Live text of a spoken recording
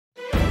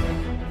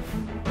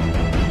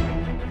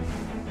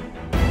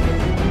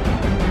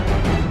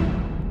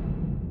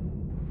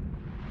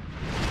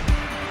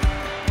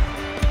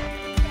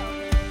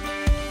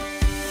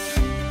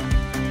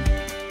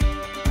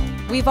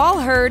We've all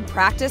heard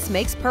practice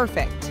makes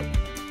perfect.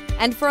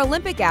 And for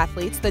Olympic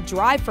athletes, the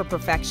drive for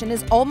perfection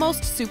is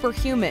almost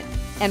superhuman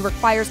and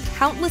requires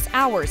countless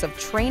hours of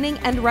training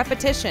and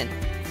repetition,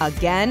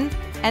 again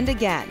and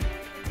again.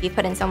 You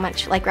put in so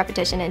much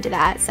repetition into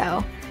that,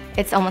 so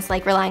it's almost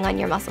like relying on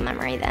your muscle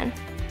memory then.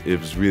 It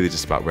was really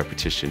just about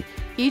repetition.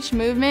 Each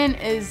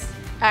movement is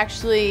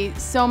actually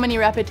so many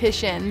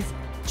repetitions.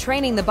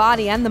 Training the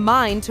body and the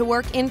mind to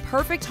work in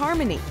perfect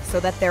harmony so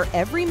that their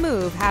every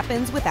move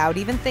happens without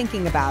even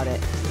thinking about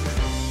it.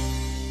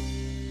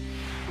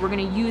 We're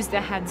going to use the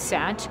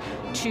headset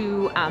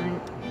to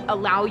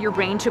allow your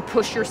brain to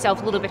push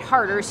yourself a little bit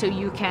harder so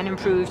you can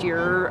improve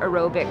your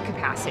aerobic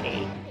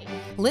capacity.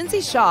 Lindsay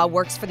Shaw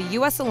works for the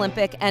U.S.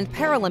 Olympic and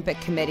Paralympic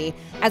Committee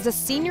as a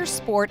senior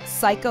sport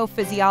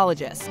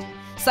psychophysiologist.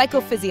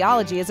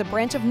 Psychophysiology is a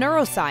branch of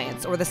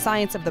neuroscience, or the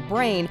science of the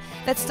brain,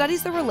 that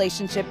studies the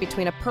relationship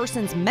between a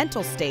person's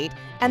mental state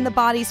and the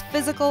body's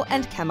physical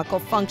and chemical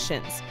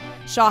functions.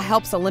 Shaw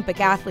helps Olympic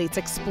athletes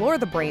explore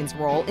the brain's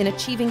role in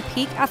achieving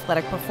peak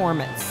athletic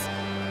performance.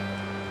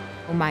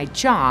 My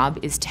job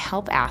is to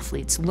help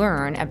athletes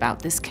learn about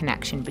this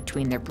connection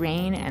between their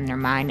brain and their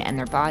mind and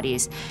their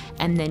bodies,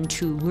 and then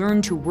to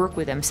learn to work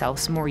with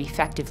themselves more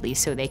effectively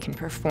so they can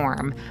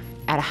perform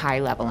at a high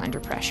level under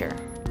pressure.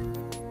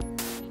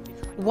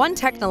 One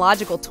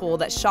technological tool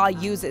that Shaw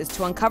uses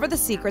to uncover the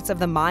secrets of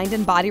the mind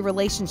and body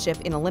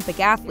relationship in Olympic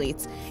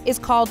athletes is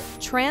called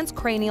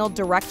transcranial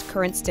direct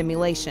current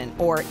stimulation,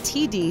 or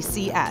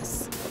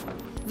TDCS.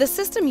 The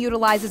system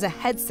utilizes a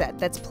headset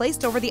that's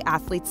placed over the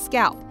athlete's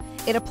scalp.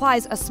 It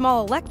applies a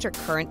small electric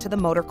current to the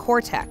motor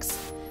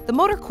cortex. The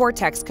motor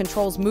cortex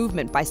controls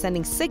movement by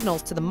sending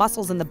signals to the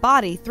muscles in the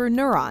body through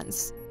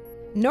neurons.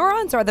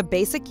 Neurons are the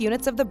basic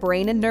units of the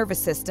brain and nervous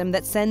system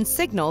that send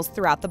signals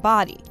throughout the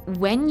body.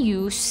 When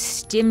you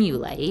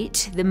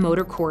stimulate the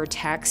motor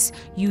cortex,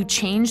 you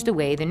change the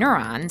way the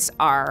neurons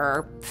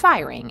are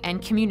firing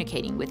and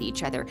communicating with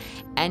each other,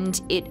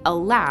 and it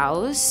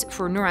allows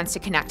for neurons to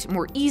connect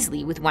more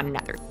easily with one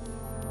another.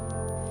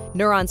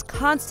 Neurons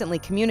constantly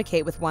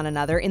communicate with one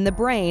another in the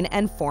brain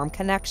and form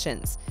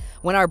connections.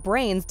 When our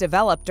brains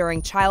develop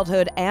during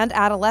childhood and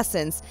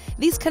adolescence,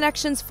 these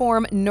connections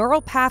form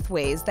neural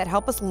pathways that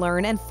help us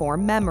learn and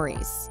form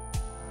memories.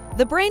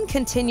 The brain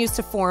continues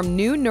to form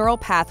new neural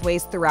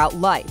pathways throughout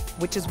life,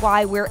 which is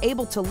why we're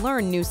able to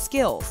learn new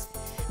skills.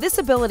 This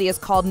ability is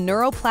called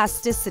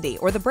neuroplasticity,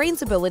 or the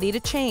brain's ability to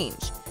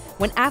change.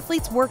 When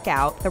athletes work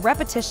out, the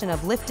repetition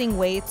of lifting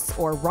weights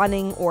or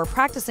running or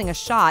practicing a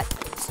shot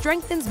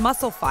strengthens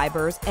muscle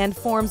fibers and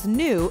forms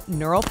new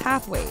neural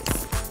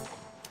pathways.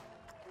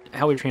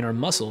 How we train our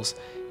muscles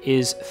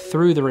is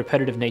through the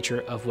repetitive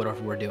nature of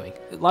whatever we're doing.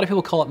 A lot of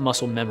people call it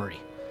muscle memory.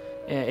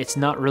 It's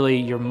not really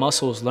your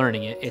muscles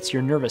learning it, it's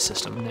your nervous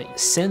system that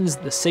sends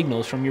the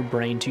signals from your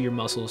brain to your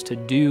muscles to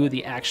do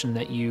the action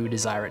that you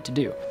desire it to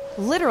do.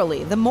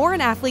 Literally, the more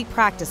an athlete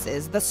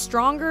practices, the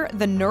stronger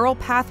the neural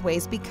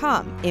pathways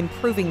become,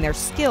 improving their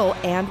skill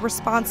and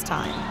response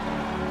time.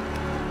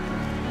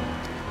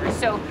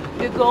 So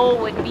the goal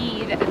would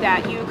be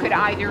that you could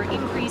either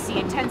increase the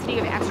intensity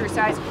of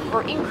exercise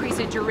or increase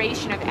the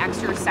duration of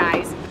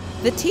exercise.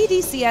 The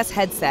TDCS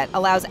headset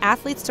allows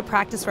athletes to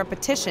practice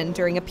repetition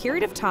during a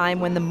period of time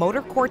when the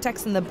motor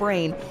cortex in the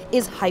brain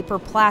is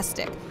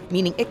hyperplastic,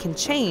 meaning it can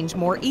change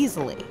more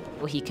easily.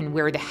 He can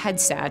wear the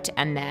headset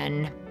and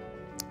then,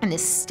 in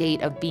this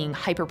state of being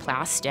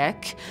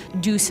hyperplastic,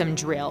 do some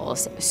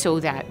drills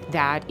so that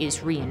that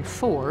is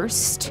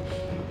reinforced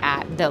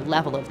at the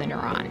level of the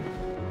neuron.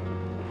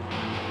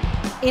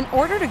 In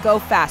order to go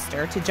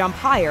faster, to jump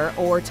higher,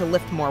 or to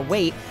lift more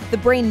weight, the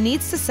brain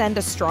needs to send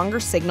a stronger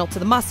signal to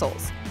the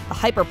muscles. The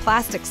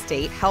hyperplastic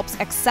state helps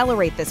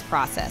accelerate this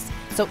process,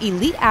 so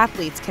elite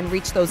athletes can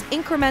reach those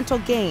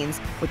incremental gains,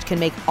 which can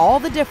make all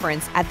the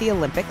difference at the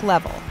Olympic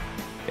level.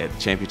 At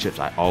championships,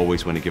 I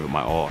always want to give it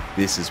my all.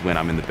 This is when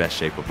I'm in the best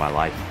shape of my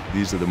life.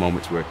 These are the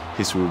moments where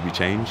history will be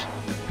changed.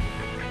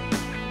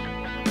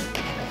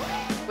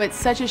 It's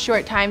such a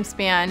short time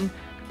span,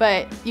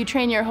 but you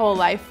train your whole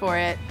life for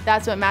it.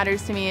 That's what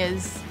matters to me,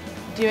 is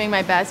doing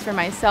my best for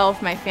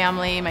myself, my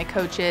family, my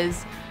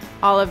coaches,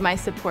 all of my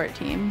support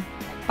team.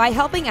 By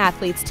helping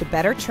athletes to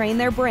better train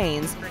their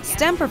brains,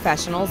 STEM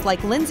professionals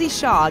like Lindsay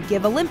Shaw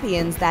give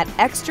Olympians that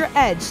extra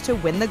edge to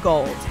win the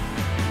gold.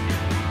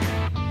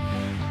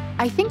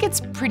 I think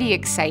it's pretty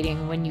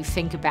exciting when you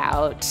think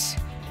about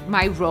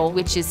my role,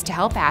 which is to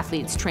help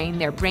athletes train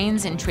their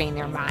brains and train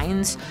their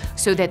minds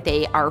so that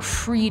they are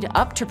freed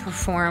up to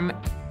perform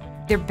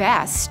their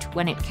best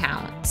when it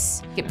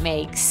counts. It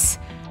makes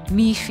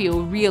me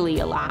feel really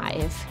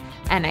alive,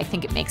 and I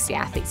think it makes the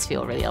athletes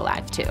feel really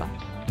alive too.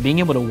 Being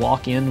able to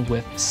walk in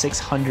with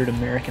 600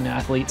 American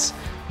athletes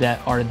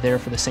that are there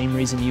for the same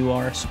reason you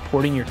are,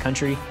 supporting your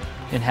country,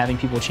 and having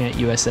people chant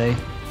USA,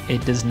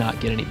 it does not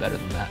get any better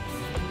than that.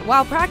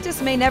 While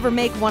practice may never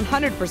make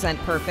 100%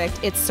 perfect,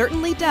 it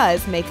certainly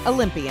does make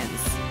Olympians.